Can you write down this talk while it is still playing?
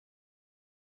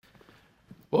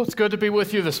Well, it's good to be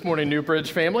with you this morning, New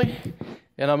Bridge family.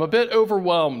 And I'm a bit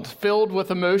overwhelmed, filled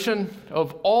with emotion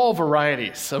of all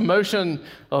varieties. Emotion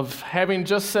of having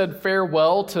just said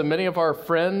farewell to many of our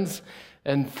friends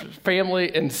and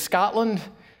family in Scotland,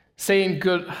 saying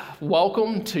good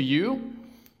welcome to you,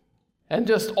 and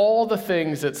just all the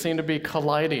things that seem to be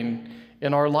colliding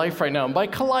in our life right now. And by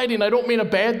colliding, I don't mean a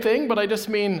bad thing, but I just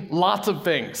mean lots of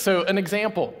things. So an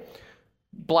example,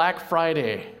 Black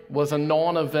Friday was a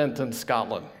non-event in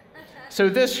Scotland. So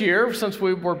this year, since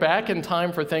we were back in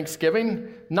time for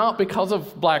Thanksgiving, not because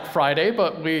of Black Friday,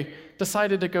 but we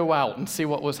decided to go out and see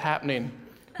what was happening.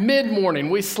 Mid-morning,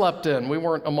 we slept in. We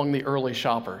weren't among the early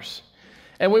shoppers.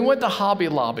 And we went to Hobby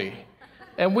Lobby,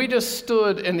 and we just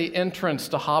stood in the entrance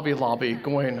to Hobby Lobby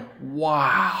going,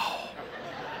 wow,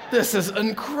 this is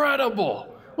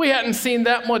incredible. We hadn't seen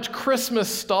that much Christmas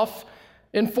stuff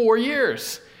in 4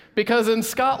 years. Because in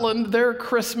Scotland, their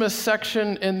Christmas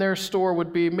section in their store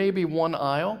would be maybe one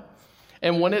aisle.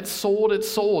 And when it's sold, it's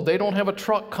sold. They don't have a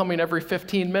truck coming every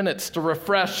 15 minutes to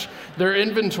refresh their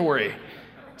inventory.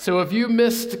 So if you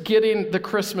missed getting the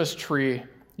Christmas tree,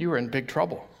 you were in big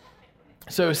trouble.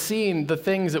 So seeing the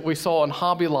things that we saw in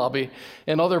Hobby Lobby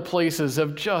and other places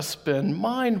have just been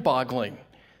mind-boggling.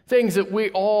 Things that we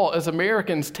all as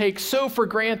Americans take so for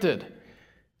granted.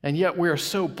 And yet we are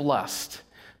so blessed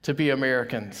to be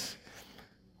Americans.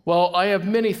 Well, I have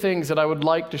many things that I would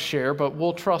like to share, but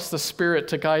we'll trust the Spirit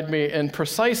to guide me in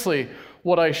precisely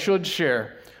what I should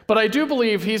share. But I do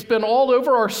believe He's been all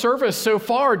over our service so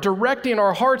far, directing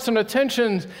our hearts and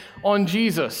attentions on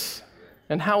Jesus,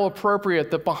 and how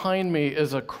appropriate that behind me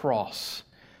is a cross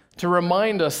to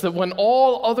remind us that when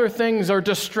all other things are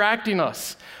distracting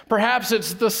us, perhaps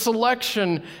it's the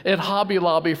selection at Hobby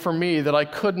Lobby for me that I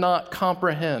could not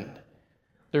comprehend.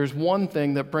 There's one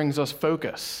thing that brings us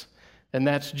focus, and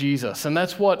that's Jesus. And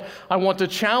that's what I want to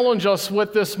challenge us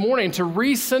with this morning, to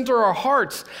recenter our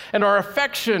hearts and our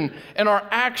affection and our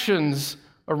actions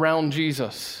around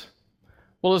Jesus.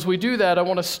 Well, as we do that, I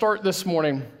want to start this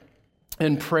morning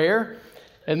in prayer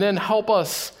and then help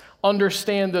us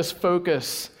understand this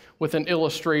focus with an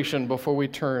illustration before we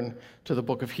turn to the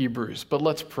book of Hebrews. But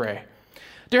let's pray.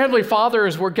 Dear Heavenly Father,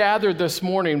 as we're gathered this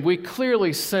morning, we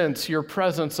clearly sense your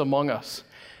presence among us.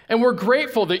 And we're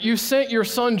grateful that you sent your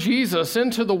Son Jesus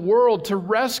into the world to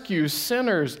rescue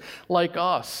sinners like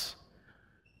us.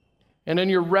 And in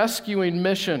your rescuing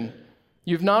mission,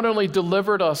 you've not only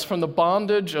delivered us from the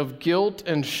bondage of guilt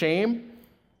and shame,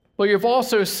 but you've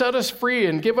also set us free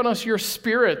and given us your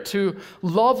Spirit to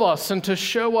love us and to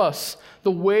show us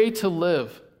the way to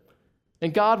live.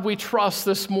 And God, we trust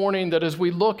this morning that as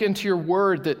we look into your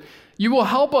word, that you will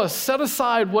help us set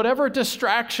aside whatever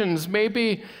distractions may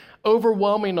be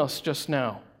overwhelming us just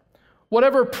now.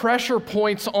 Whatever pressure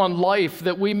points on life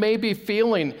that we may be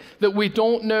feeling that we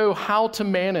don't know how to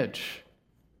manage,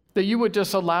 that you would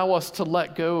just allow us to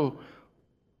let go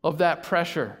of that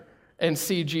pressure and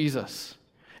see Jesus.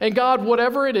 And God,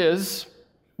 whatever it is,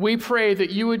 we pray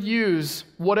that you would use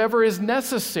whatever is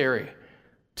necessary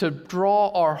to draw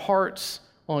our hearts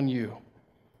on you.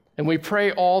 And we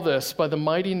pray all this by the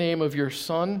mighty name of your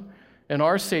Son and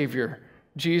our Savior,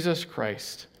 Jesus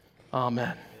Christ.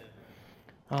 Amen.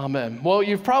 Amen. Well,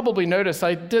 you've probably noticed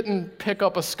I didn't pick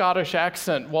up a Scottish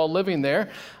accent while living there.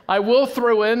 I will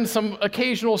throw in some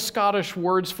occasional Scottish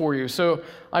words for you. So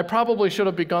I probably should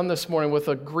have begun this morning with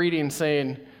a greeting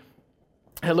saying,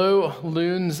 hello,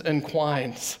 loons and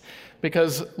quines,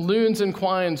 because loons and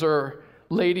quines are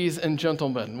ladies and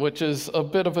gentlemen, which is a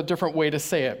bit of a different way to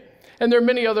say it. And there are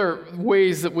many other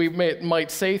ways that we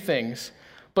might say things.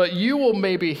 But you will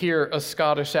maybe hear a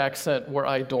Scottish accent where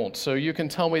I don't, so you can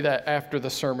tell me that after the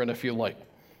sermon if you like.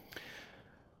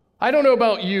 I don't know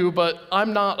about you, but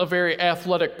I'm not a very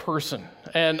athletic person,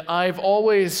 and I've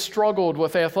always struggled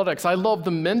with athletics. I love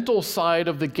the mental side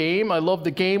of the game. I love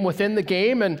the game within the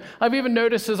game, and I've even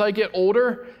noticed as I get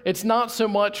older, it's not so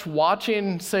much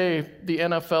watching, say, the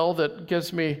NFL that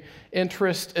gives me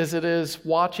interest as it is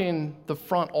watching the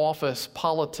front office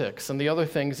politics and the other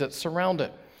things that surround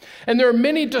it. And there are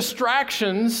many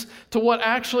distractions to what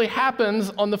actually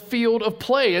happens on the field of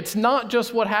play. It's not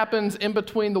just what happens in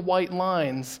between the white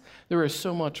lines. There is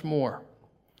so much more.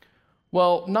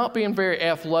 Well, not being very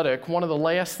athletic, one of the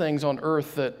last things on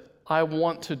earth that I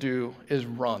want to do is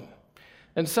run.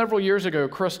 And several years ago,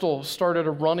 Crystal started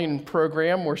a running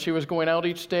program where she was going out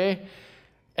each day,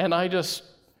 and I just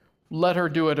let her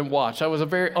do it and watch. I was a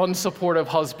very unsupportive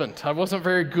husband. I wasn't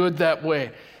very good that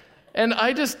way. And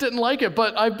I just didn't like it,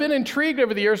 but I've been intrigued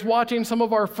over the years watching some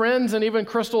of our friends and even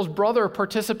Crystal's brother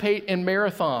participate in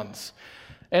marathons.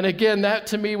 And again, that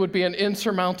to me would be an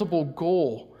insurmountable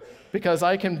goal because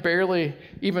I can barely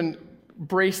even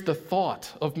brace the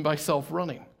thought of myself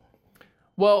running.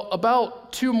 Well,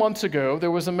 about 2 months ago,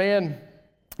 there was a man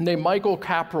named Michael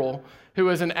Caprell who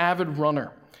is an avid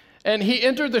runner. And he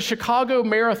entered the Chicago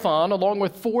Marathon along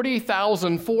with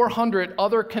 40,400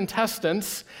 other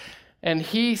contestants, and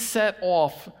he set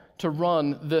off to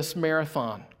run this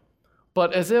marathon.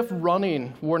 But as if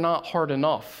running were not hard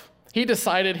enough, he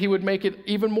decided he would make it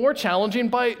even more challenging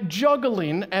by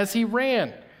juggling as he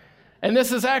ran. And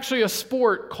this is actually a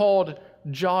sport called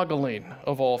joggling,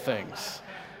 of all things.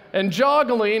 And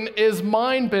joggling is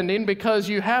mind-bending because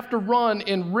you have to run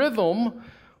in rhythm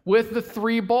with the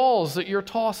 3 balls that you're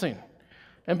tossing.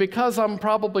 And because I'm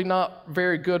probably not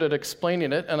very good at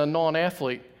explaining it and a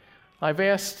non-athlete, I've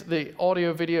asked the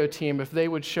audio-video team if they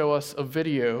would show us a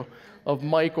video of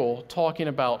Michael talking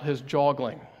about his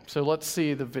joggling. So let's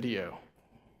see the video.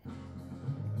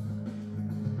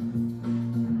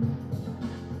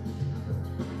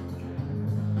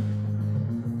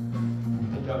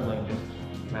 Juggling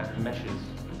just meshes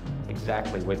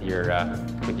exactly with your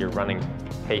running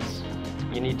pace.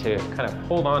 You need to kind of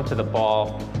hold on to the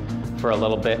ball for a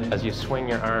little bit as you swing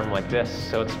your arm like this.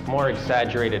 So it's more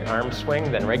exaggerated arm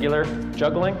swing than regular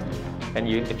juggling. And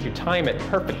if you time it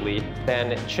perfectly,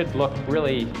 then it should look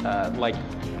really like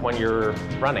when you're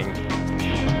running.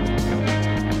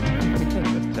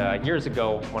 But, years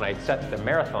ago, when I set the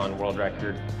marathon world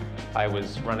record, I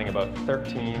was running about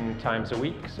 13 times a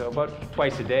week, so about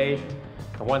twice a day,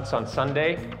 once on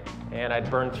Sunday, and I'd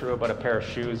burn through about a pair of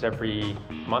shoes every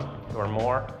month or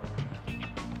more.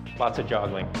 Lots of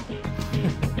joggling.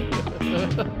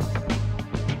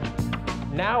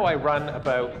 Now I run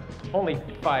about only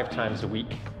 5 times a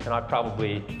week, and I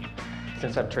probably,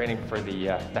 since I'm training for the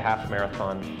half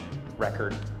marathon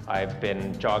record, I've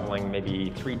been joggling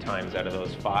maybe 3 times out of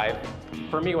those 5.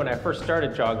 For me, when I first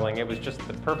started joggling, it was just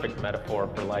the perfect metaphor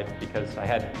for life because I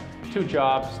had 2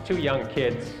 jobs, 2 young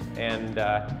kids, and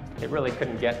it really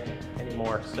couldn't get any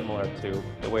more similar to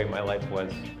the way my life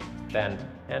was then.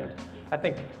 And I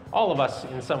think all of us,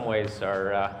 in some ways,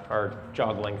 are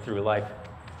joggling through life.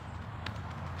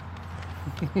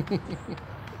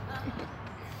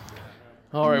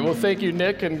 All right, well, thank you,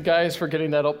 Nick and guys, for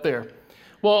getting that up there.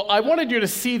 Well, I wanted you to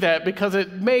see that because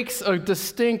it makes a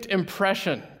distinct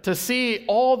impression to see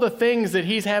all the things that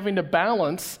he's having to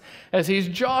balance as he's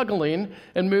joggling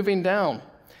and moving down.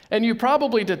 And you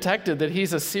probably detected that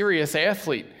he's a serious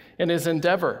athlete in his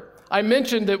endeavor. I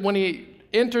mentioned that when he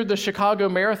entered the Chicago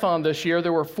Marathon this year,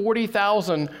 there were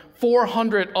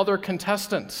 40,400 other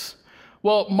contestants.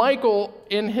 Well, Michael,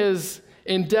 in his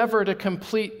endeavor to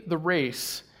complete the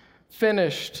race,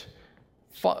 finished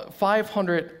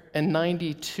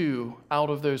 592 out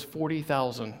of those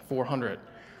 40,400.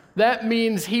 That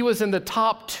means he was in the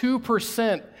top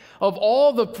 2% of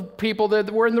all the people that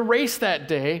were in the race that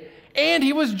day, and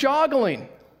he was joggling.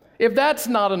 If that's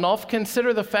not enough,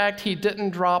 consider the fact he didn't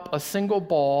drop a single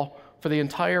ball for the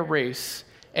entire race,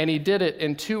 and he did it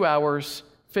in 2 hours,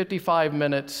 55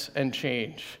 minutes, and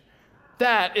change.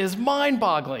 That is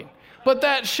mind-boggling. But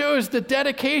that shows the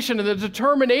dedication and the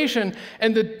determination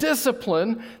and the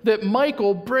discipline that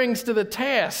Michael brings to the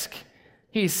task.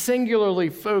 He's singularly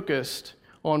focused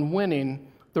on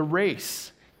winning the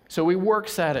race. So he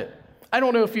works at it. I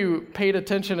don't know if you paid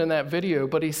attention in that video,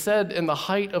 but he said in the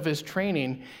height of his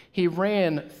training, he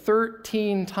ran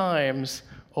 13 times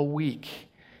a week.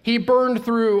 He burned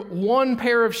through 1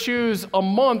 pair of shoes a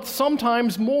month,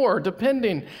 sometimes more,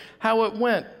 depending how it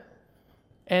went.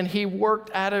 And he worked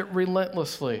at it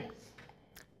relentlessly.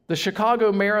 The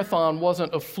Chicago Marathon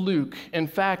wasn't a fluke. In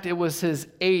fact, it was his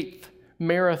 8th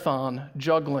marathon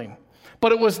juggling.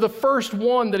 But it was the first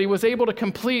one that he was able to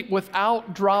complete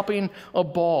without dropping a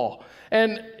ball.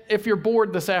 And if you're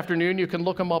bored this afternoon, you can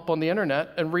look him up on the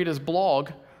internet and read his blog.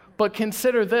 But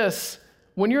consider this.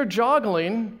 When you're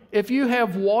joggling, if you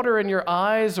have water in your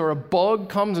eyes or a bug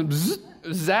comes and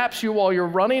zaps you while you're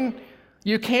running,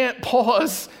 you can't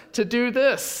pause to do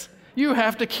this. You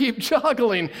have to keep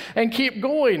joggling and keep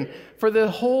going for the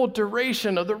whole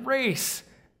duration of the race.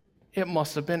 It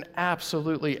must have been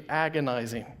absolutely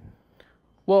agonizing.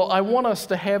 Well, I want us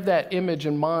to have that image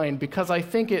in mind because I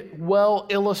think it well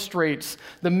illustrates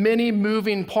the many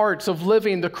moving parts of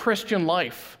living the Christian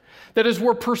life. That as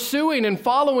we're pursuing and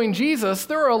following Jesus,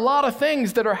 there are a lot of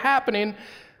things that are happening,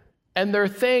 and they're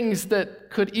things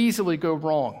that could easily go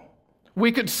wrong.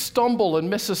 We could stumble and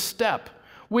miss a step.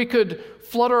 We could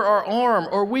flutter our arm,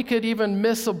 or we could even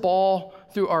miss a ball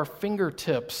through our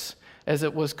fingertips as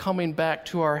it was coming back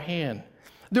to our hand.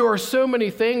 There are so many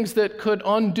things that could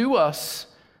undo us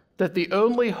that the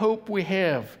only hope we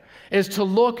have is to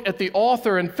look at the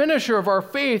author and finisher of our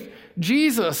faith,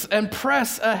 Jesus, and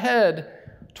press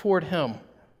ahead toward him.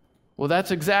 Well,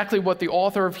 that's exactly what the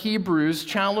author of Hebrews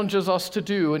challenges us to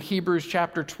do in Hebrews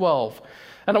chapter 12.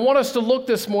 And I want us to look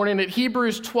this morning at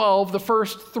Hebrews 12, the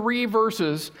first 3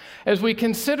 verses, as we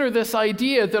consider this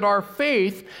idea that our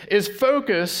faith is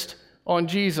focused on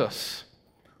Jesus.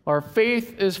 Our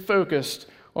faith is focused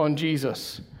on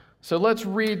Jesus. So let's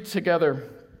read together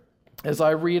as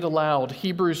I read aloud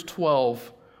Hebrews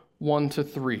 12,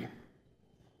 1-3.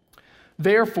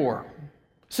 Therefore,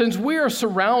 since we are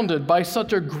surrounded by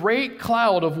such a great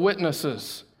cloud of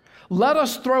witnesses, let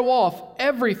us throw off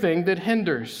everything that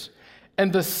hinders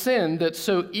and the sin that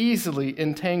so easily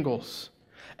entangles.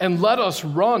 And let us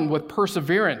run with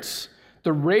perseverance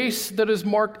the race that is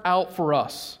marked out for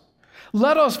us.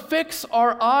 Let us fix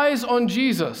our eyes on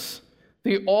Jesus,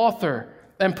 the author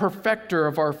and perfecter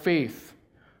of our faith,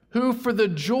 who for the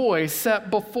joy set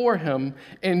before him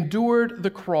endured the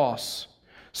cross,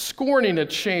 scorning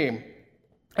its shame,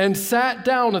 and sat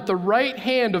down at the right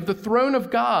hand of the throne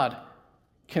of God.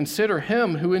 Consider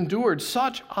him who endured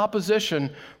such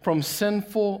opposition from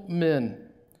sinful men,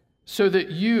 so that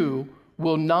you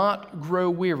will not grow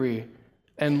weary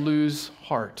and lose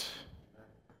heart.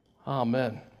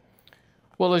 Amen.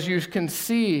 Well, as you can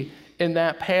see in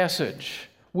that passage,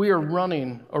 we are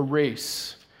running a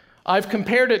race. I've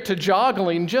compared it to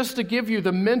joggling just to give you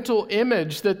the mental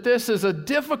image that this is a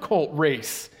difficult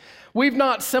race. We've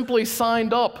not simply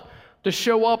signed up to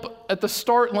show up at the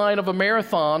start line of a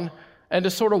marathon and to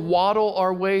sort of waddle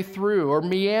our way through or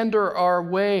meander our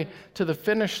way to the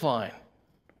finish line.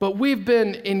 But we've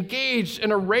been engaged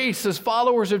in a race as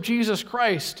followers of Jesus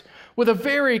Christ with a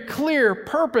very clear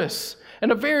purpose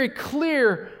and a very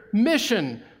clear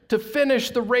mission to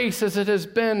finish the race as it has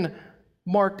been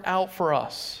marked out for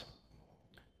us.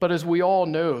 But as we all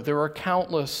know, there are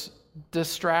countless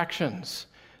distractions.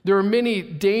 There are many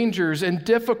dangers and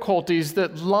difficulties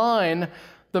that line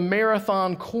the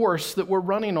marathon course that we're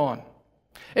running on.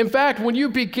 In fact, when you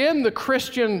begin the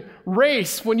Christian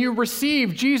race, when you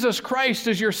receive Jesus Christ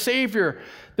as your Savior,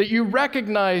 that you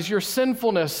recognize your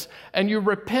sinfulness and you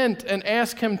repent and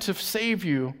ask him to save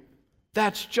you,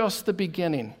 that's just the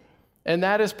beginning. And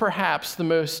that is perhaps the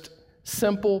most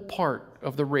simple part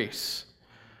of the race.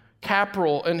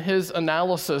 Capral, in his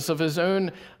analysis of his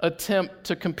own attempt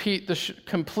to complete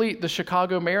the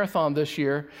Chicago Marathon this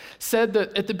year, said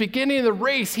that at the beginning of the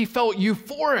race, he felt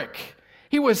euphoric.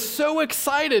 He was so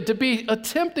excited to be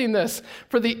attempting this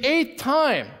for the 8th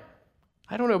time.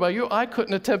 I don't know about you, I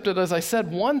couldn't attempt it, as I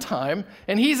said, 1 time,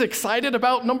 and he's excited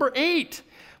about number 8.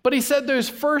 But he said those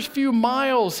first few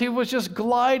miles, he was just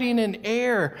gliding in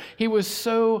air. He was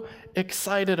so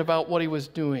excited about what he was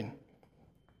doing.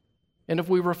 And if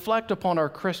we reflect upon our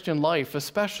Christian life,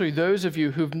 especially those of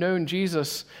you who've known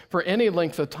Jesus for any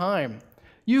length of time,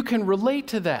 you can relate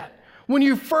to that. When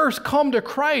you first come to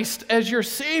Christ as your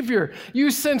Savior,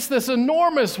 you sense this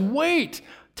enormous weight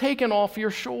taken off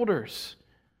your shoulders.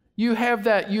 You have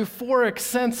that euphoric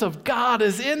sense of God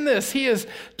is in this. He is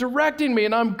directing me,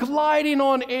 and I'm gliding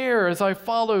on air as I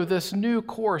follow this new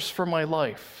course for my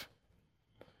life.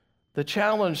 The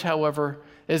challenge, however,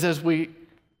 is as we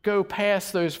go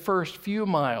past those first few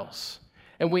miles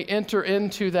and we enter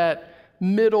into that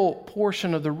middle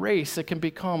portion of the race, it can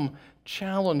become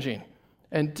challenging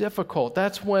and difficult.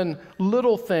 That's when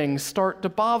little things start to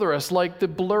bother us, like the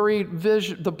blurred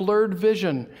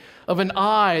vision of an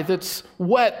eye that's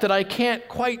wet that I can't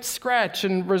quite scratch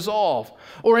and resolve,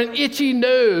 or an itchy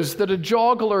nose that a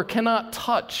joggler cannot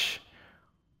touch.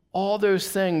 All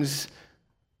those things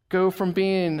go from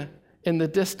being in the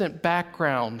distant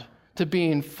background to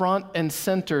being front and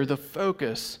center, the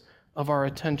focus of our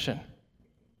attention.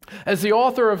 As the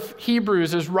author of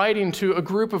Hebrews is writing to a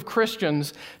group of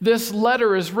Christians, this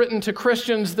letter is written to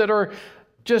Christians that are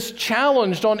just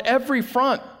challenged on every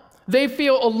front. They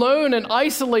feel alone and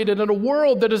isolated in a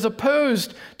world that is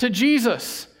opposed to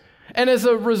Jesus. And as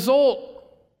a result,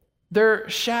 they're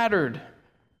shattered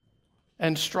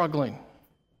and struggling.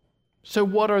 So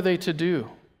what are they to do?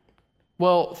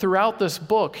 Well, throughout this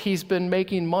book, he's been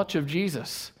making much of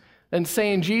Jesus and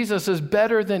saying Jesus is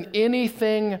better than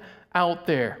anything out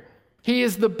there. He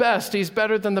is the best. He's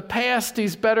better than the past.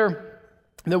 He's better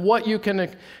than what you can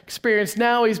experience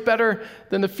now. He's better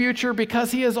than the future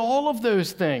because he has all of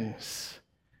those things.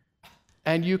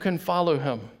 And you can follow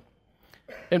him.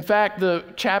 In fact, the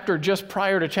chapter just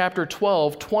prior to chapter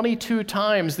 12, 22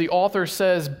 times the author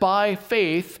says, by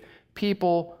faith,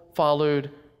 people followed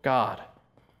God.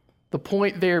 The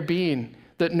point there being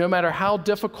that no matter how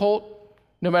difficult,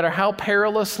 no matter how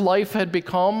perilous life had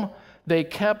become, they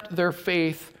kept their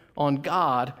faith on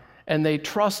God and they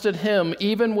trusted him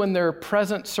even when their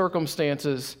present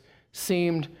circumstances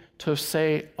seemed to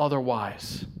say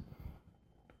otherwise.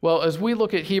 Well, as we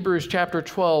look at Hebrews chapter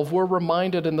 12, we're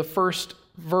reminded in the first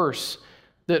verse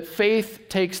that faith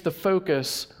takes the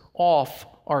focus off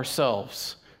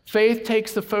ourselves. Faith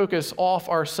takes the focus off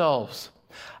ourselves.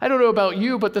 I don't know about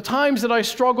you, but the times that I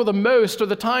struggle the most are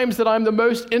the times that I'm the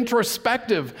most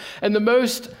introspective and the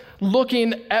most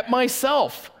looking at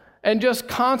myself and just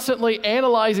constantly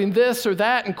analyzing this or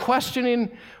that and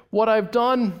questioning what I've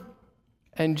done.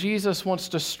 And Jesus wants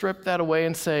to strip that away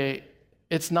and say,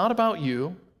 it's not about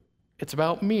you, it's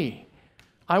about me.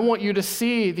 I want you to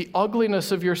see the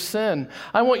ugliness of your sin.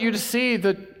 I want you to see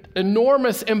the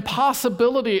enormous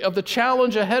impossibility of the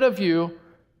challenge ahead of you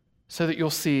so that you'll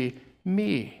see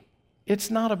me. It's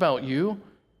not about you,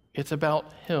 it's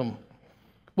about him.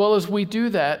 Well, as we do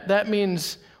that, that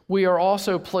means we are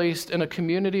also placed in a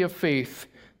community of faith,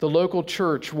 the local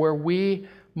church, where we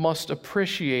must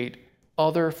appreciate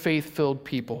other faith-filled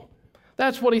people.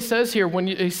 That's what he says here when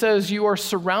he says you are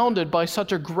surrounded by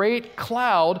such a great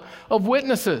cloud of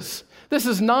witnesses. This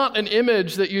is not an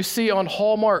image that you see on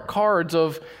Hallmark cards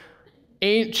of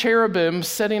cherubim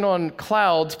sitting on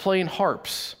clouds playing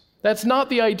harps. That's not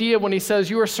the idea when he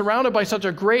says you are surrounded by such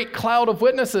a great cloud of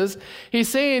witnesses. He's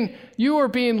saying you are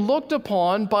being looked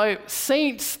upon by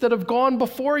saints that have gone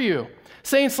before you.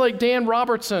 Saints like Dan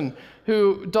Robertson,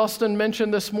 who Dustin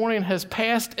mentioned this morning, has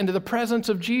passed into the presence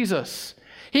of Jesus.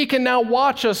 He can now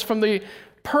watch us from the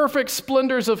perfect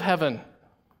splendors of heaven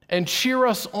and cheer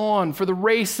us on for the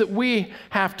race that we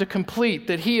have to complete,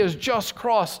 that he has just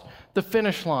crossed the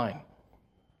finish line.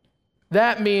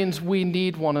 That means we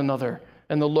need one another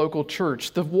in the local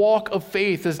church. The walk of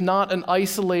faith is not an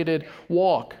isolated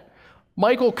walk.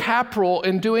 Michael Caprell,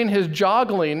 in doing his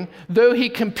joggling, though he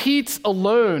competes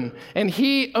alone and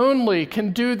he only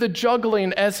can do the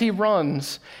juggling as he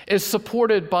runs, is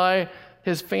supported by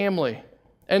his family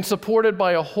and supported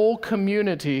by a whole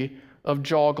community of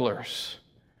jogglers.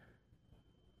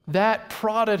 That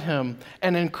prodded him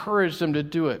and encouraged him to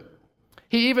do it.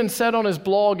 He even said on his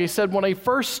blog, he said, when I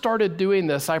first started doing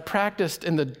this, I practiced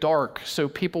in the dark so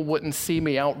people wouldn't see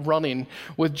me out running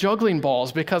with juggling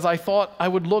balls because I thought I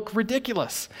would look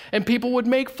ridiculous and people would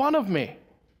make fun of me.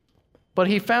 But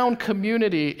he found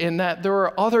community in that there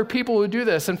are other people who do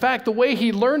this. In fact, the way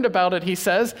he learned about it, he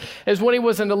says, is when he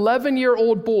was an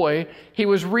 11-year-old boy, he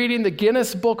was reading the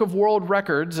Guinness Book of World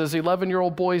Records, as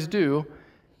 11-year-old boys do,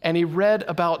 and he read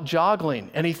about joggling,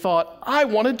 and he thought, I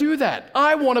want to do that.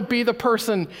 I want to be the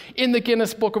person in the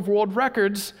Guinness Book of World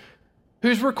Records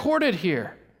who's recorded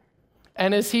here.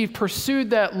 And as he pursued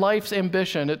that life's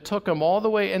ambition, it took him all the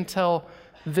way until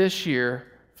this year,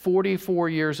 44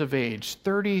 years of age,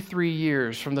 33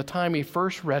 years from the time he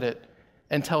first read it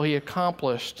until he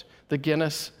accomplished the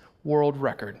Guinness World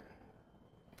Record.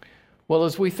 Well,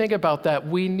 as we think about that,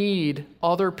 we need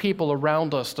other people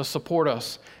around us to support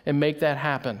us and make that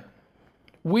happen.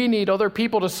 We need other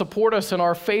people to support us in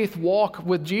our faith walk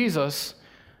with Jesus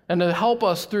and to help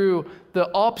us through the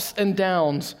ups and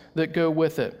downs that go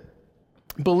with it.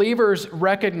 Believers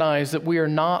recognize that we are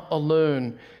not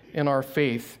alone in our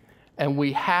faith, and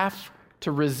we have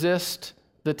to resist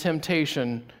the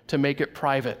temptation to make it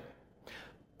private.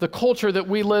 The culture that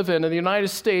we live in the United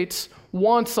States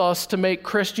wants us to make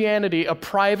Christianity a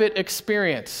private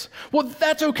experience. Well,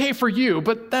 that's okay for you,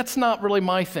 but that's not really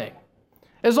my thing.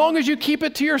 As long as you keep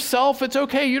it to yourself, it's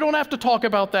okay. You don't have to talk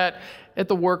about that at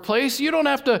the workplace. You don't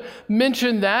have to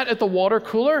mention that at the water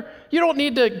cooler. You don't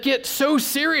need to get so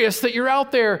serious that you're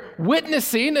out there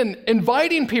witnessing and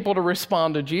inviting people to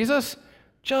respond to Jesus.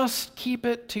 Just keep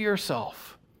it to yourself.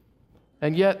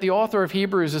 And yet the author of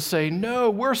Hebrews is saying, no,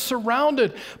 we're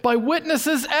surrounded by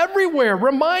witnesses everywhere,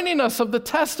 reminding us of the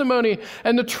testimony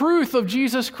and the truth of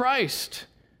Jesus Christ.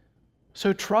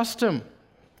 So trust him.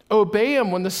 Obey him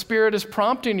when the Spirit is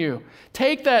prompting you.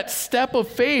 Take that step of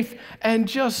faith and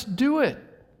just do it.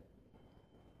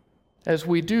 As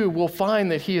we do, we'll find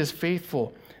that he is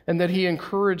faithful and that he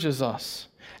encourages us.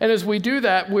 And as we do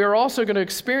that, we are also going to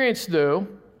experience, though,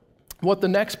 what the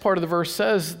next part of the verse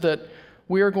says, that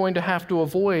we are going to have to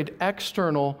avoid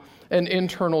external and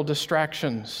internal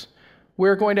distractions.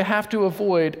 We're going to have to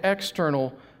avoid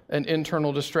external and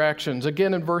internal distractions.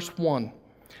 Again, in verse 1,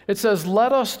 it says,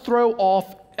 let us throw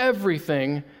off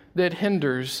everything that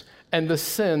hinders and the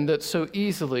sin that so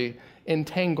easily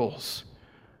entangles.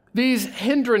 These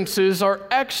hindrances are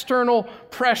external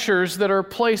pressures that are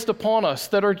placed upon us,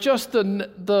 that are just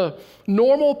the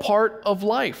normal part of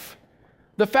life.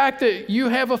 The fact that you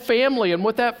have a family, and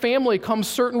with that family comes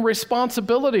certain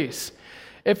responsibilities.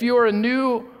 If you are a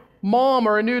new mom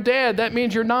or a new dad, that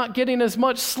means you're not getting as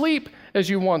much sleep as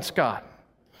you once got.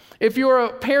 If you're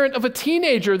a parent of a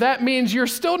teenager, that means you're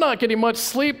still not getting much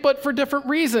sleep, but for different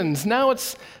reasons. Now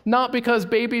it's not because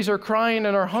babies are crying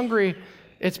and are hungry.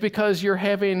 It's because you're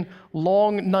having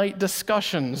long night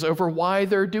discussions over why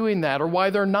they're doing that or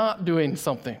why they're not doing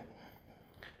something.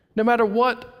 No matter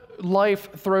what life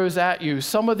throws at you,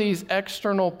 some of these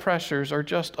external pressures are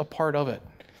just a part of it.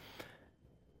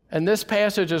 And this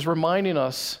passage is reminding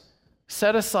us,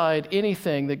 set aside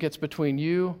anything that gets between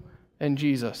you and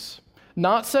Jesus.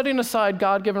 Not setting aside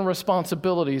God-given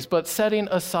responsibilities, but setting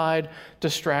aside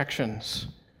distractions.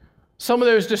 Some of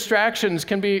those distractions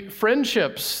can be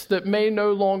friendships that may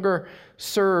no longer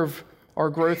serve our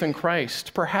growth in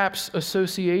Christ, perhaps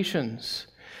associations,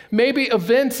 maybe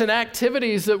events and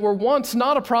activities that were once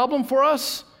not a problem for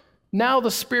us. Now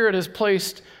the Spirit has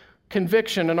placed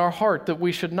conviction in our heart that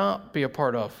we should not be a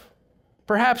part of.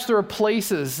 Perhaps there are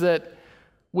places that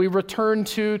we return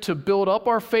to build up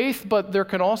our faith, but there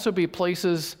can also be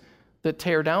places that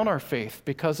tear down our faith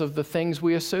because of the things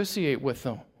we associate with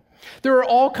them. There are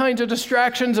all kinds of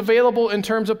distractions available in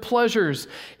terms of pleasures,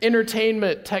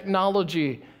 entertainment,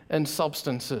 technology, and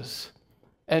substances.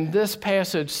 And this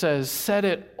passage says, set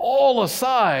it all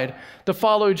aside to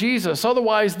follow Jesus.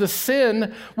 Otherwise, the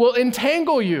sin will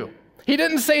entangle you. He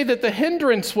didn't say that the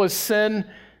hindrance was sin,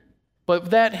 but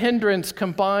that hindrance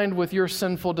combined with your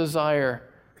sinful desire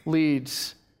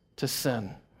leads to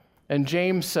sin. And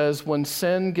James says, when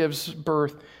sin gives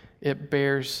birth, it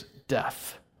bears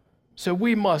death. So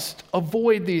we must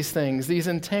avoid these things, these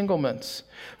entanglements.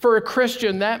 For a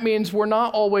Christian, that means we're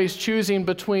not always choosing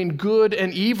between good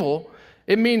and evil.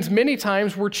 It means many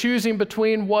times we're choosing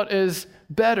between what is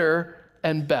better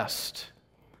and best.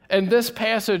 And this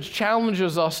passage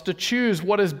challenges us to choose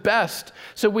what is best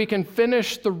so we can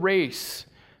finish the race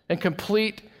and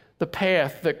complete the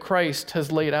path that Christ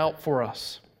has laid out for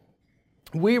us.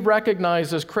 We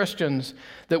recognize as Christians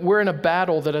that we're in a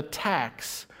battle that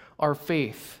attacks our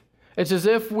faith. It's as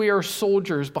if we are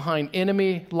soldiers behind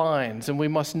enemy lines, and we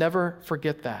must never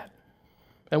forget that.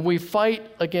 And we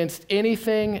fight against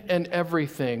anything and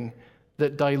everything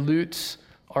that dilutes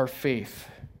our faith.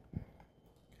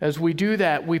 As we do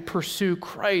that, we pursue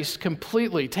Christ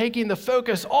completely, taking the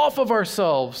focus off of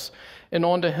ourselves and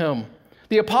onto Him.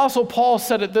 The Apostle Paul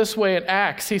said it this way in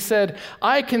Acts. He said,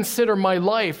 I consider my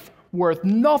life worth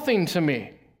nothing to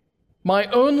me. My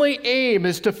only aim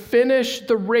is to finish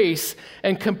the race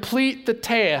and complete the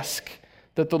task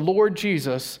that the Lord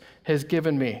Jesus has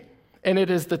given me. And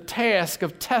it is the task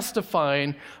of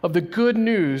testifying of the good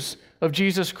news of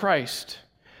Jesus Christ.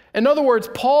 In other words,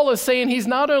 Paul is saying he's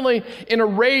not only in a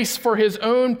race for his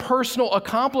own personal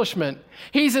accomplishment,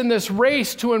 he's in this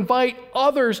race to invite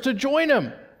others to join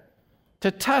him, to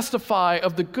testify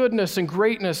of the goodness and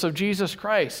greatness of Jesus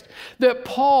Christ. That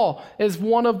Paul is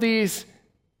one of these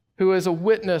who is a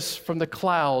witness from the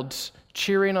clouds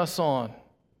cheering us on.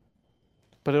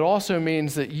 But it also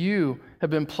means that you have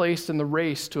been placed in the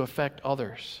race to affect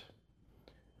others.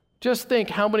 Just think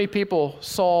how many people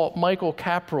saw Michael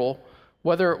Capral,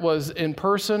 whether it was in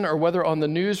person or whether on the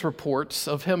news reports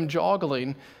of him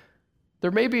joggling.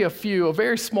 There may be a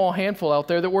very small handful out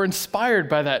there that were inspired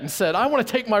by that and said, I want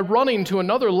to take my running to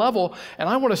another level and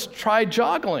I want to try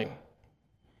joggling.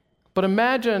 But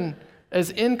imagine,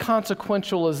 as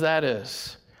inconsequential as that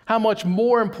is, how much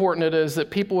more important it is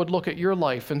that people would look at your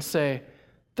life and say,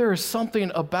 there is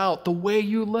something about the way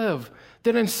you live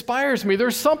that inspires me.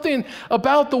 There's something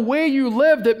about the way you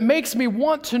live that makes me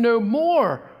want to know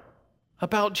more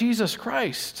about Jesus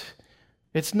Christ.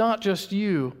 It's not just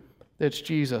you, it's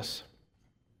Jesus.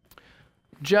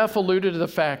 Jeff alluded to the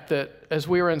fact that as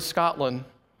we were in Scotland,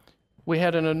 we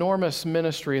had an enormous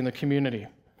ministry in the community.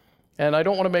 And I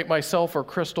don't want to make myself or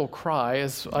Crystal cry,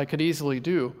 as I could easily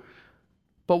do.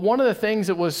 But one of the things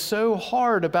that was so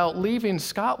hard about leaving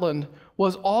Scotland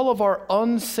was all of our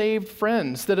unsaved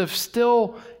friends that have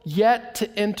still yet to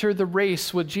enter the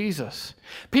race with Jesus.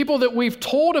 People that we've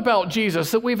told about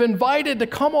Jesus, that we've invited to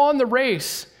come on the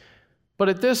race. But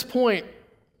at this point,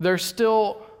 they're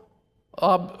still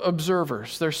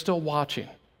observers. They're still watching.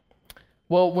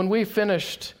 Well, when we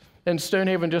finished in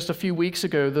Stonehaven just a few weeks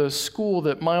ago, the school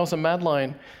that Miles and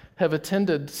Madeline have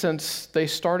attended since they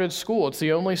started school, it's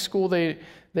the only school they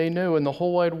know in the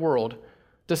whole wide world,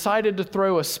 decided to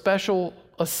throw a special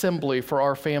assembly for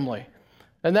our family.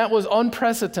 And that was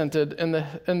unprecedented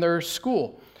in their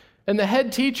school. And the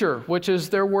head teacher, which is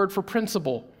their word for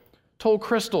principal, told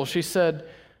Crystal, she said,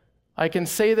 I can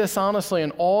say this honestly,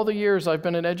 in all the years I've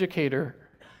been an educator,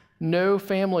 no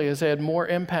family has had more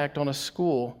impact on a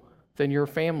school than your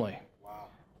family. Wow.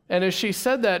 And as she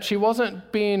said that, she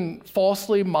wasn't being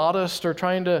falsely modest or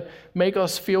trying to make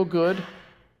us feel good.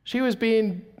 She was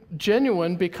being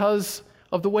genuine because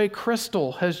of the way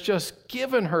Crystal has just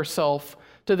given herself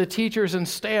to the teachers and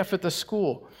staff at the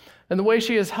school and the way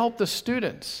she has helped the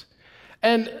students.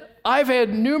 And I've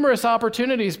had numerous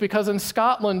opportunities because in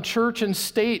Scotland, church and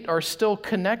state are still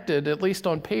connected, at least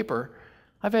on paper.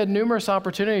 I've had numerous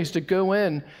opportunities to go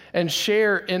in and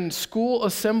share in school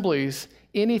assemblies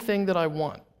anything that I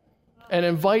want and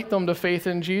invite them to faith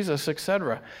in Jesus,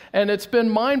 etc. And it's been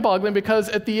mind-boggling because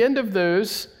at the end of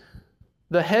those,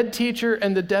 the head teacher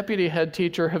and the deputy head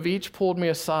teacher have each pulled me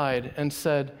aside and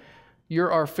said,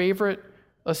 "You're our favorite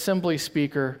assembly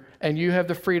speaker, and you have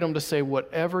the freedom to say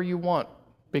whatever you want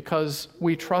because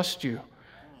we trust you."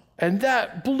 And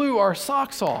that blew our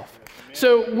socks off.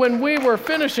 So when we were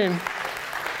finishing,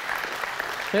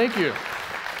 thank you.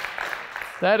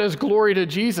 That is glory to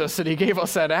Jesus that he gave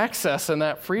us that access and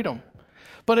that freedom.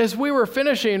 But as we were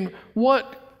finishing,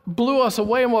 what blew us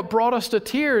away and what brought us to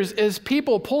tears is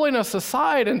people pulling us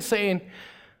aside and saying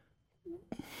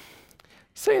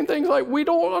things like, "We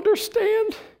don't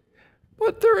understand,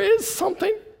 but there is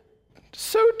something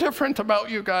so different about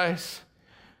you guys.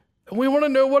 We want to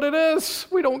know what it is.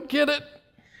 We don't get it,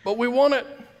 but we want it.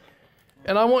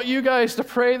 And I want you guys to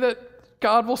pray that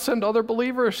God will send other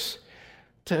believers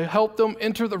to help them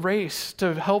enter the race,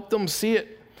 to help them see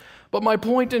it." But my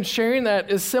point in sharing that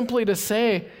is simply to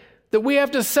say that we have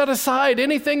to set aside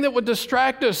anything that would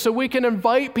distract us so we can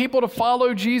invite people to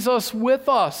follow Jesus with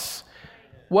us,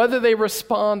 whether they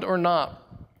respond or not.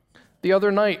 The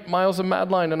other night, Miles and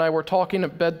Madeline and I were talking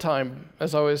at bedtime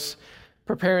as I was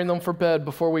preparing them for bed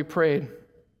before we prayed.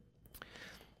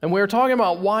 And we were talking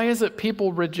about why is it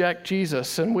people reject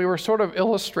Jesus? And we were sort of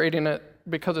illustrating it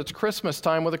because it's Christmas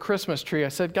time with a Christmas tree. I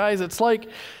said, guys, it's like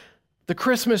the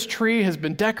Christmas tree has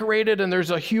been decorated and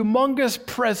there's a humongous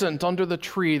present under the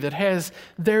tree that has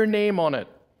their name on it.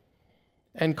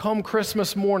 And come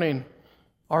Christmas morning,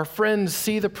 our friends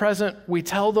see the present. We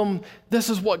tell them, this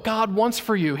is what God wants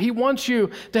for you. He wants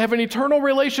you to have an eternal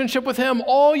relationship with him.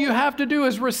 All you have to do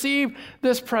is receive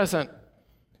this present.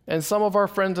 And some of our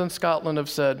friends in Scotland have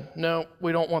said, no,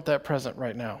 we don't want that present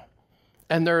right now.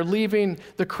 And they're leaving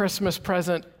the Christmas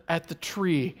present at the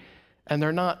tree, and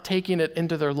they're not taking it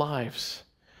into their lives.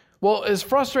 Well, as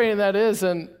frustrating that is,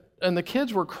 and the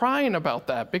kids were crying about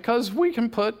that, because we can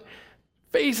put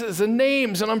faces and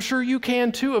names, and I'm sure you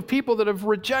can too, of people that have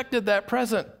rejected that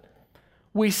present.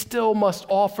 We still must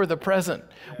offer the present.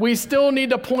 We still need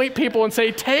to point people and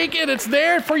say, take it, it's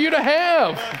there for you to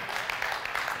have.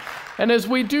 And as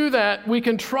we do that, we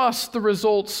can trust the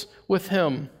results with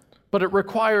him. But it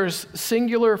requires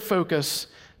singular focus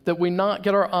that we not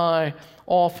get our eye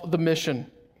off the mission.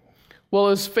 Well,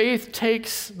 as faith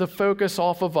takes the focus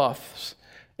off of us,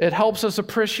 it helps us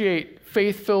appreciate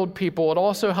faith-filled people. It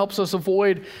also helps us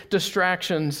avoid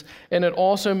distractions, and it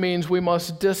also means we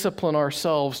must discipline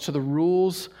ourselves to the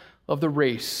rules of the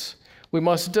race. We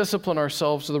must discipline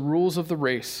ourselves to the rules of the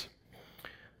race.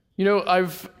 You know,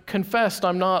 I've confessed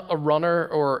I'm not a runner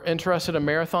or interested in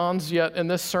marathons, yet in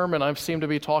this sermon I've seemed to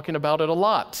be talking about it a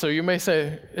lot. So you may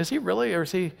say, is he really, or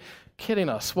is he kidding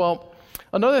us? Well,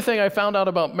 another thing I found out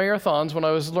about marathons when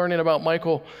I was learning about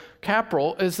Michael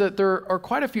Capral is that there are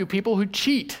quite a few people who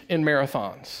cheat in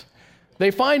marathons. They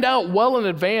find out well in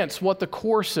advance what the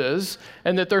course is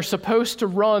and that they're supposed to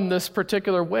run this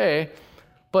particular way,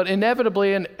 but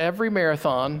inevitably in every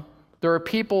marathon, there are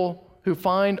people who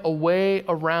find a way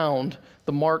around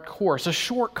the marked course, a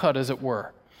shortcut as it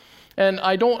were. And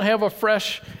I don't have a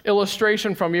fresh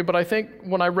illustration from you, but I think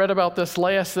when I read about this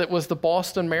last, that was the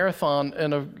Boston Marathon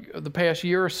in the past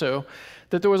year or so,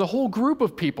 that there was a whole group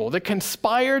of people that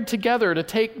conspired together to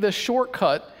take this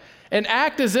shortcut and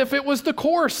act as if it was the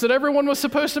course that everyone was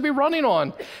supposed to be running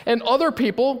on. And other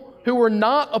people who were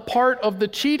not a part of the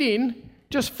cheating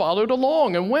just followed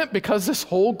along and went because this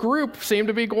whole group seemed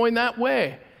to be going that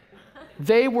way.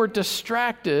 They were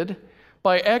distracted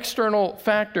by external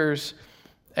factors,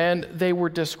 and they were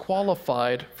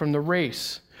disqualified from the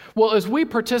race. Well, as we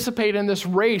participate in this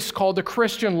race called the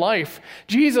Christian life,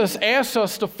 Jesus asks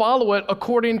us to follow it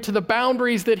according to the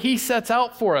boundaries that he sets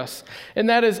out for us. And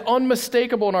that is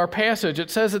unmistakable in our passage. It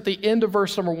says at the end of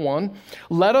verse number 1,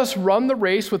 let us run the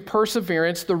race with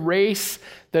perseverance, the race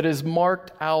that is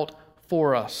marked out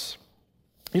for us.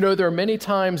 You know, there are many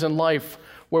times in life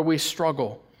where we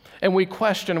struggle and we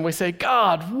question and we say,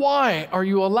 God, why are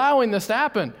you allowing this to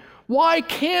happen? Why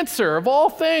cancer of all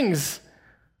things?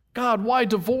 God, why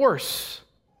divorce?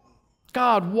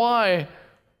 God, why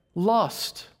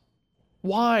lust?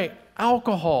 Why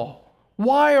alcohol?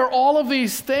 Why are all of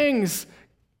these things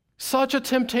Such a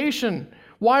temptation.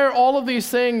 Why are all of these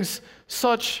things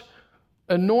such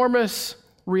enormous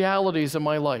realities in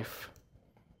my life?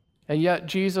 And yet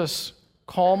Jesus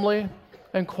calmly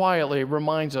and quietly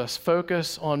reminds us,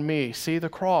 focus on me. See the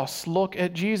cross. Look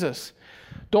at Jesus.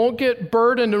 Don't get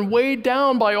burdened and weighed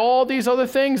down by all these other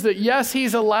things that, yes,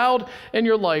 he's allowed in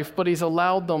your life, but he's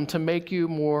allowed them to make you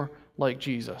more like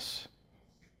Jesus.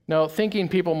 Now, thinking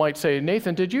people might say,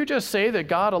 Nathan, did you just say that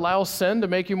God allows sin to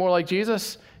make you more like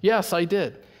Jesus? Yes, I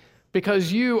did.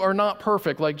 Because you are not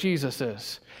perfect like Jesus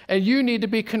is. And you need to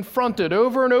be confronted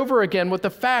over and over again with the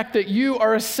fact that you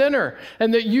are a sinner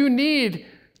and that you need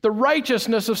the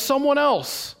righteousness of someone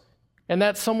else. And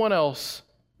that someone else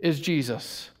is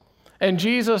Jesus. And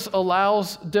Jesus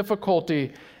allows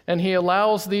difficulty and he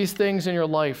allows these things in your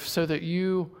life so that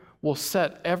you will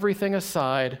set everything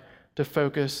aside to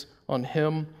focus on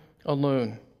him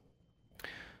alone.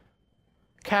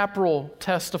 Capral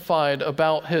testified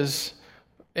about his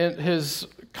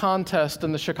contest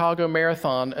in the Chicago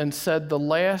Marathon and said the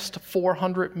last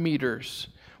 400 meters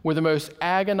were the most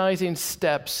agonizing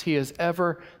steps he has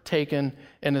ever taken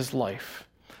in his life.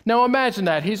 Now imagine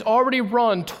that. He's already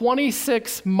run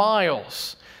 26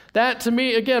 miles. That, to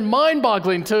me, again,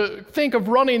 mind-boggling to think of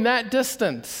running that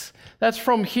distance. That's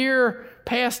from here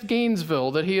past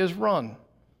Gainesville that he has run.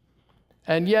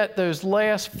 And yet those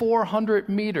last 400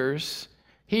 meters,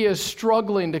 he is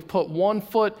struggling to put one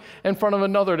foot in front of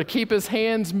another, to keep his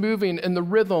hands moving in the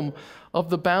rhythm of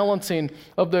the balancing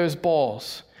of those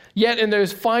balls. Yet in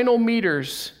those final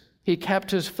meters, he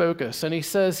kept his focus. And he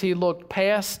says he looked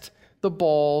past the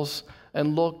balls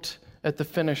and looked at the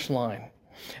finish line.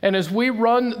 And as we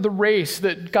run the race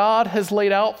that God has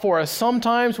laid out for us,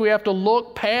 sometimes we have to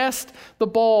look past the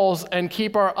balls and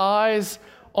keep our eyes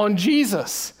on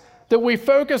Jesus. That we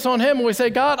focus on him and we say,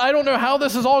 God, I don't know how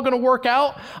this is all going to work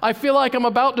out. I feel like I'm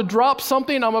about to drop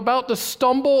something. I'm about to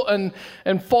stumble and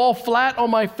fall flat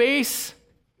on my face.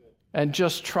 And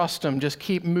just trust him. Just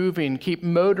keep moving, keep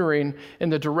motoring in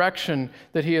the direction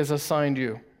that he has assigned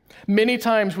you. Many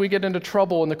times we get into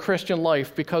trouble in the Christian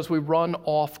life because we run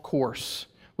off course.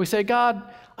 We say,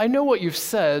 God, I know what you've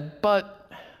said, but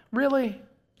really,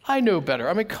 I know better.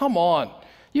 I mean, come on.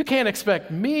 You can't expect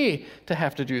me to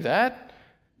have to do that.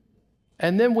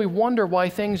 And then we wonder why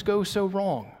things go so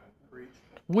wrong.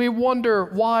 We wonder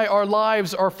why our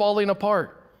lives are falling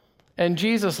apart. And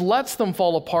Jesus lets them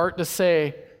fall apart to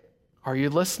say, are you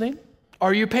listening?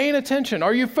 Are you paying attention?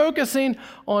 Are you focusing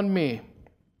on me?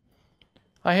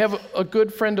 I have a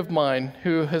good friend of mine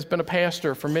who has been a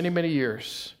pastor for many, many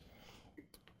years.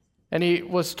 And he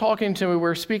was talking to me, we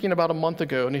were speaking about a month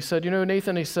ago, and he said,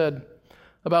 Nathan, he said,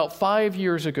 about 5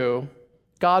 years ago,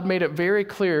 God made it very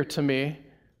clear to me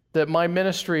that my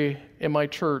ministry in my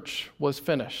church was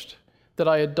finished, that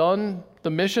I had done the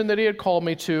mission that he had called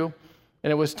me to,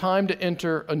 and it was time to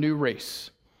enter a new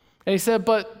race. And he said,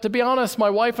 but to be honest, my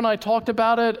wife and I talked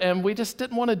about it, and we just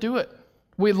didn't want to do it.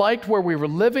 We liked where we were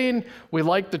living. We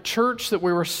liked the church that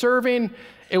we were serving.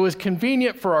 It was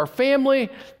convenient for our family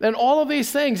and all of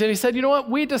these things. And he said, you know what?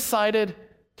 We decided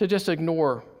to just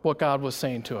ignore what God was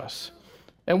saying to us.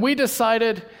 And we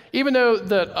decided, even though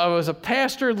that I was a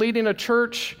pastor leading a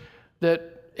church,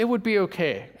 that it would be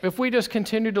okay if we just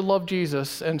continued to love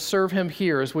Jesus and serve him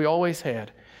here as we always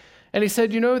had. And he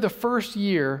said, the first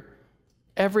year,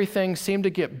 everything seemed to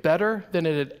get better than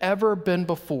it had ever been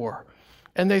before.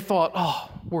 And they thought, oh,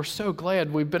 we're so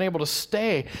glad we've been able to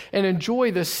stay and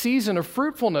enjoy this season of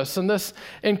fruitfulness and this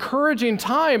encouraging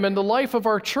time in the life of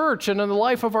our church and in the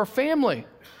life of our family.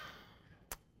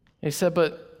 He said,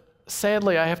 but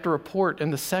sadly, I have to report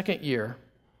in the second year,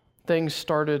 things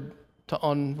started to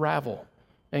unravel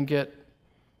and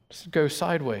go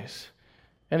sideways.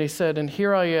 And he said, and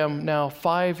here I am now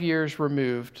 5 years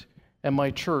removed, and my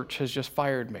church has just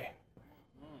fired me.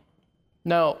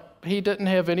 Now, he didn't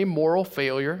have any moral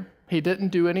failure. He didn't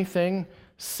do anything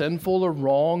sinful or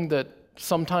wrong that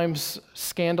sometimes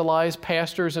scandalize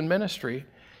pastors in ministry.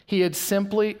 He had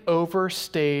simply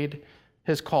overstayed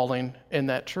his calling in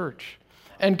that church.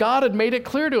 And God had made it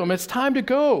clear to him, it's time to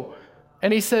go.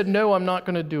 And he said, no, I'm not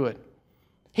going to do it.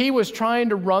 He was trying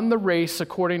to run the race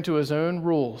according to his own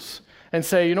rules and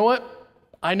say, you know what?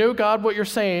 I know, God, what you're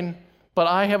saying, but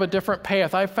I have a different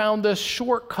path. I found this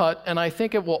shortcut, and I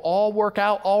think it will all work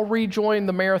out. I'll rejoin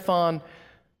the marathon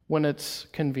when it's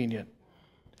convenient.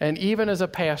 And even as a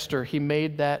pastor, he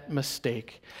made that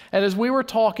mistake. And as we were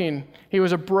talking, he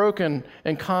was a broken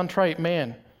and contrite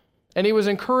man. And he was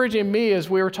encouraging me as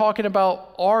we were talking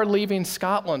about our leaving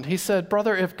Scotland. He said,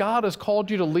 brother, if God has called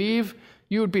you to leave,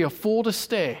 you would be a fool to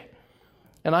stay.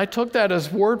 And I took that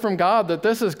as word from God that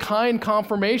this is kind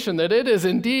confirmation that it is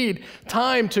indeed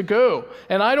time to go.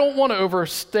 And I don't want to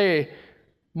overstay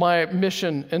my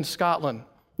mission in Scotland.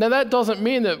 Now, that doesn't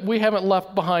mean that we haven't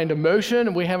left behind emotion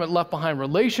and we haven't left behind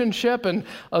relationship and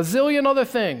a zillion other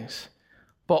things.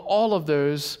 But all of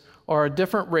those are a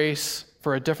different race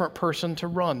for a different person to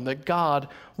run that God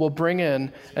will bring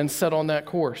in and set on that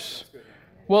course.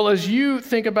 Well, as you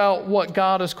think about what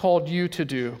God has called you to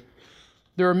do,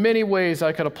 there are many ways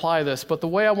I could apply this, but the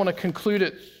way I want to conclude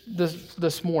it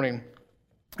this morning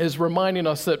is reminding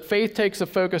us that faith takes the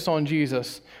focus on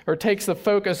Jesus, or takes the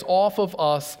focus off of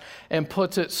us and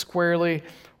puts it squarely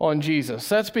on Jesus.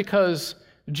 That's because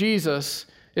Jesus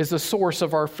is the source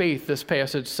of our faith, this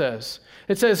passage says.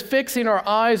 It says, fixing our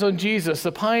eyes on Jesus,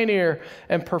 the pioneer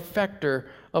and perfecter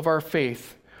of our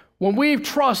faith. When we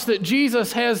trust that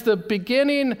Jesus has the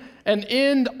beginning and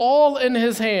end all in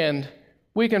his hand,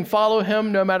 we can follow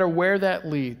him no matter where that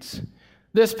leads.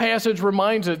 This passage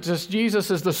reminds us that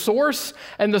Jesus is the source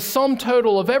and the sum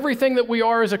total of everything that we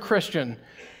are as a Christian.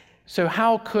 So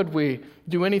how could we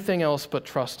do anything else but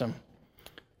trust him?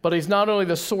 But he's not only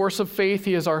the source of faith,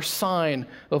 he is our sign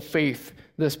of faith.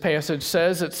 This passage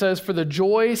says, it says, for the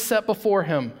joy set before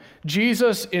him,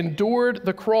 Jesus endured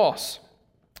the cross,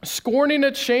 scorning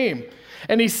its shame,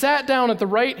 and he sat down at the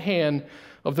right hand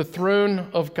of the throne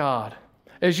of God.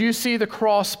 As you see the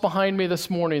cross behind me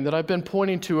this morning that I've been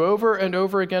pointing to over and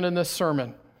over again in this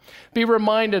sermon, be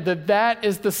reminded that that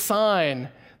is the sign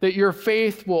that your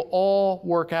faith will all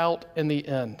work out in the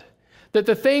end. That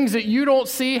the things that you don't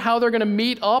see how they're going to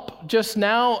meet up just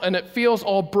now, and it feels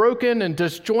all broken and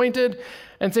disjointed,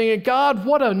 and saying, God,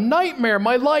 what a nightmare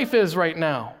my life is right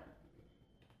now.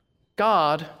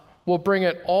 God will bring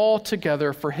it all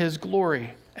together for his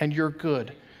glory and your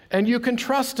good. And you can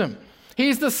trust him.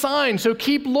 He's the sign, so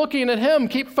keep looking at him,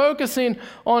 keep focusing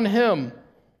on him,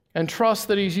 and trust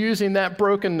that he's using that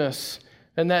brokenness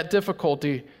and that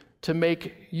difficulty to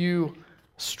make you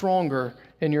stronger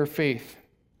in your faith.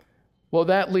 Well,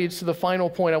 that leads to the final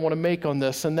point I want to make on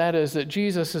this, and that is that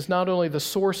Jesus is not only the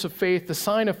source of faith, the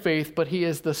sign of faith, but he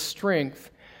is the strength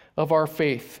of our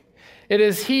faith. It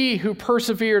is he who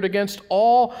persevered against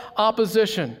all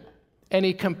opposition, and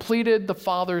he completed the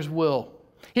Father's will.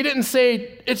 He didn't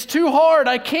say, it's too hard,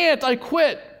 I can't, I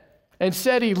quit.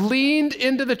 Instead, he leaned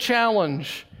into the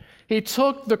challenge. He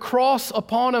took the cross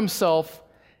upon himself,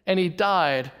 and he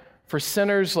died for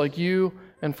sinners like you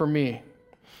and for me.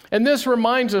 And this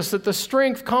reminds us that the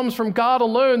strength comes from God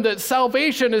alone, that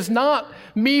salvation is not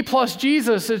me plus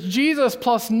Jesus, it's Jesus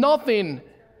plus nothing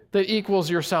that equals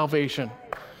your salvation.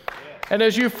 And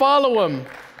as you follow him,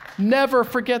 never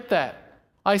forget that.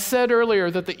 I said earlier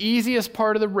that the easiest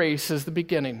part of the race is the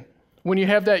beginning. When you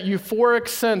have that euphoric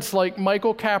sense like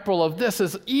Michael Capral of this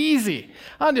is easy.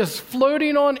 I'm just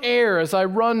floating on air as I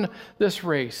run this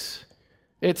race.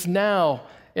 It's now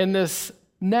in this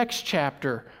next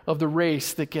chapter of the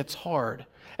race that gets hard.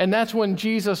 And that's when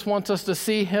Jesus wants us to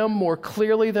see him more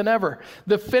clearly than ever.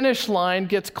 The finish line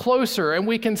gets closer and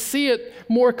we can see it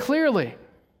more clearly.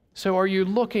 So are you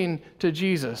looking to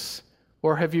Jesus?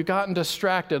 Or have you gotten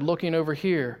distracted looking over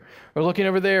here, or looking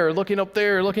over there, or looking up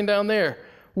there, or looking down there?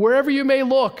 Wherever you may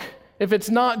look, if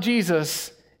it's not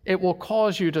Jesus, it will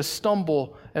cause you to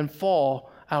stumble and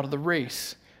fall out of the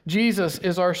race. Jesus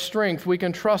is our strength. We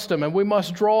can trust him, and we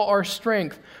must draw our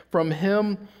strength from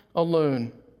him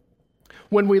alone.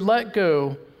 When we let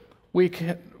go,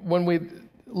 when we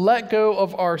let go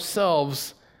of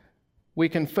ourselves, we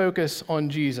can focus on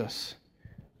Jesus.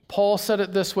 Paul said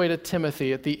it this way to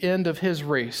Timothy at the end of his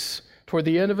race, toward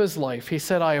the end of his life. He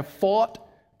said, I have fought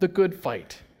the good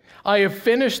fight. I have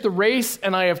finished the race,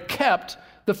 and I have kept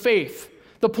the faith.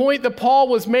 The point that Paul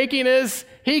was making is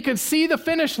he could see the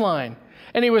finish line,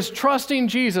 and he was trusting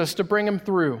Jesus to bring him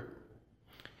through.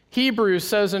 Hebrews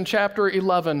says in chapter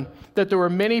 11 that there were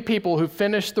many people who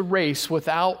finished the race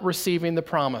without receiving the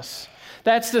promise.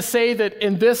 That's to say that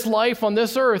in this life on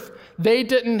this earth, they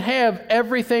didn't have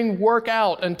everything work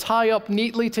out and tie up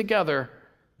neatly together,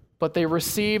 but they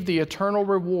received the eternal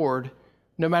reward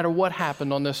no matter what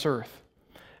happened on this earth.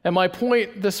 And my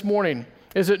point this morning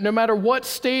is that no matter what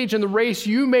stage in the race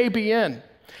you may be in,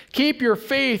 keep your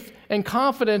faith and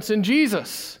confidence in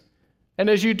Jesus.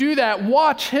 And as you do that,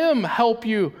 watch him help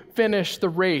you finish the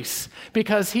race,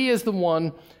 because he is the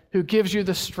one who gives you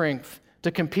the strength to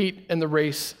compete in the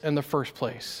race in the first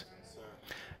place.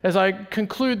 As I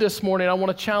conclude this morning, I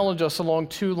want to challenge us along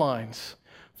two lines.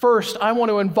 First, I want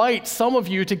to invite some of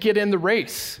you to get in the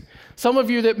race. Some of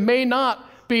you that may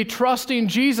not be trusting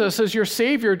Jesus as your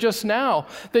Savior just now,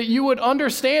 that you would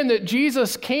understand that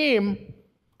Jesus came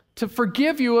to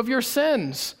forgive you of your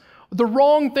sins. The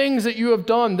wrong things that you have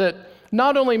done that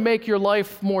not only make your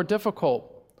life more difficult,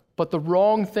 but the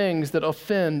wrong things that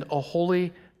offend a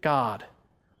holy God.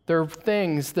 They're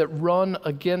things that run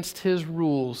against his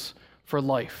rules for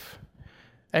life.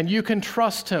 And you can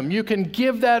trust him. You can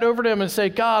give that over to him and say,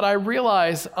 God, I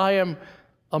realize I am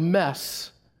a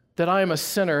mess, that I am a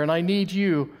sinner, and I need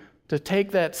you to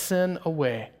take that sin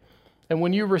away. And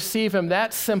when you receive him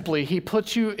that simply, he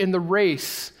puts you in the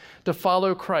race to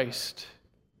follow Christ.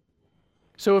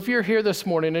 So if you're here this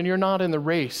morning and you're not in the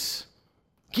race,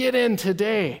 get in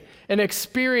today and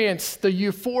experience the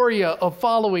euphoria of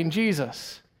following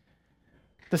Jesus.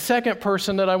 The second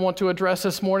person that I want to address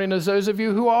this morning is those of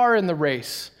you who are in the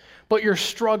race, but you're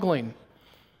struggling.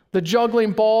 The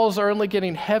juggling balls are only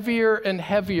getting heavier and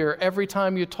heavier every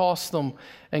time you toss them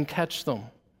and catch them.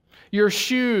 Your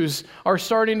shoes are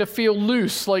starting to feel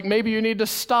loose, like maybe you need to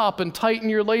stop and tighten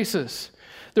your laces.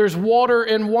 There's water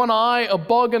in one eye, a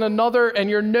bug in another, and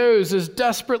your nose is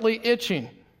desperately itching.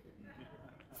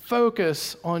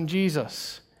 Focus on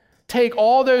Jesus. Take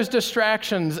all those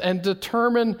distractions and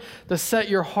determine to set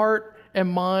your heart and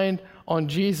mind on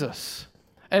Jesus.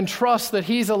 And trust that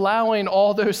he's allowing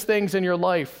all those things in your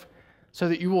life so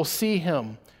that you will see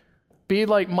him. Be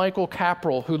like Michael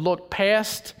Capral, who looked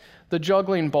past the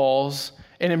juggling balls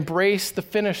and embraced the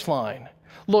finish line.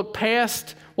 Look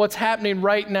past what's happening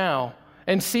right now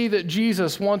and see that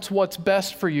Jesus wants what's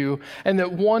best for you and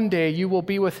that one day you will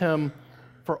be with him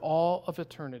for all of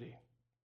eternity.